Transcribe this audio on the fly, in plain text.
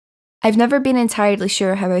I've never been entirely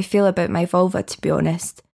sure how I feel about my vulva, to be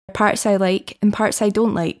honest. Parts I like and parts I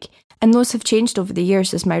don't like, and those have changed over the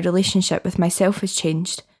years as my relationship with myself has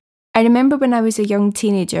changed. I remember when I was a young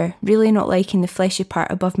teenager really not liking the fleshy part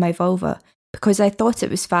above my vulva because I thought it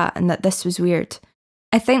was fat and that this was weird.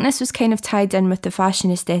 I think this was kind of tied in with the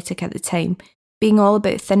fashion aesthetic at the time, being all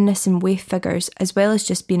about thinness and waif figures as well as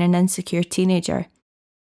just being an insecure teenager.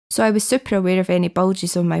 So I was super aware of any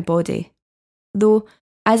bulges on my body. Though,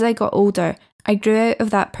 as I got older, I grew out of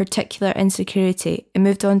that particular insecurity and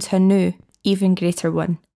moved on to a new, even greater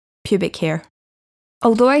one: pubic hair.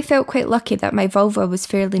 Although I felt quite lucky that my vulva was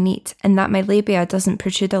fairly neat and that my labia doesn't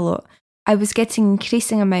protrude a lot, I was getting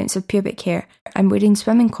increasing amounts of pubic hair and wearing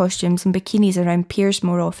swimming costumes and bikinis around piers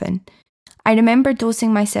more often. I remember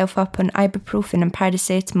dosing myself up on ibuprofen and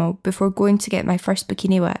paracetamol before going to get my first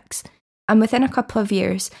bikini wax, and within a couple of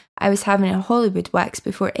years, I was having a Hollywood wax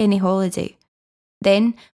before any holiday.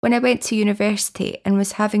 Then, when I went to university and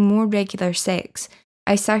was having more regular sex,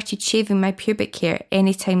 I started shaving my pubic hair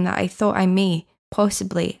any time that I thought I may,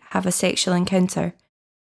 possibly, have a sexual encounter.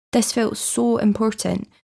 This felt so important,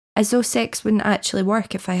 as though sex wouldn't actually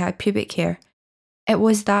work if I had pubic hair. It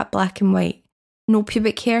was that black and white. No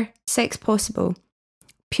pubic hair, sex possible.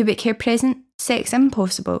 Pubic hair present, sex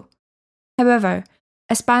impossible. However,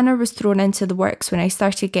 a spanner was thrown into the works when I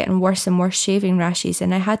started getting worse and worse shaving rashes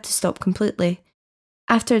and I had to stop completely.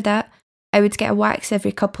 After that, I would get a wax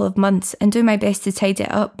every couple of months and do my best to tidy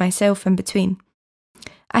it up myself in between.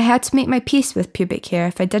 I had to make my peace with pubic hair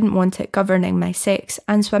if I didn't want it governing my sex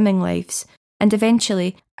and swimming lives, and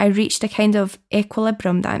eventually I reached a kind of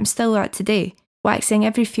equilibrium that I'm still at today, waxing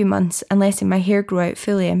every few months and letting my hair grow out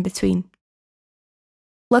fully in between.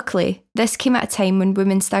 Luckily, this came at a time when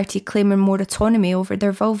women started claiming more autonomy over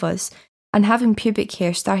their vulvas, and having pubic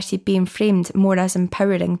hair started being framed more as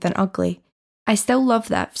empowering than ugly. I still love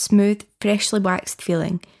that smooth, freshly waxed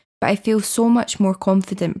feeling, but I feel so much more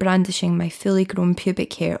confident brandishing my fully grown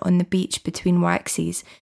pubic hair on the beach between waxes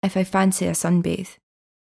if I fancy a sunbathe.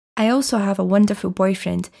 I also have a wonderful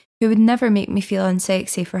boyfriend who would never make me feel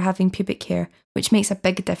unsexy for having pubic hair, which makes a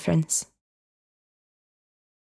big difference.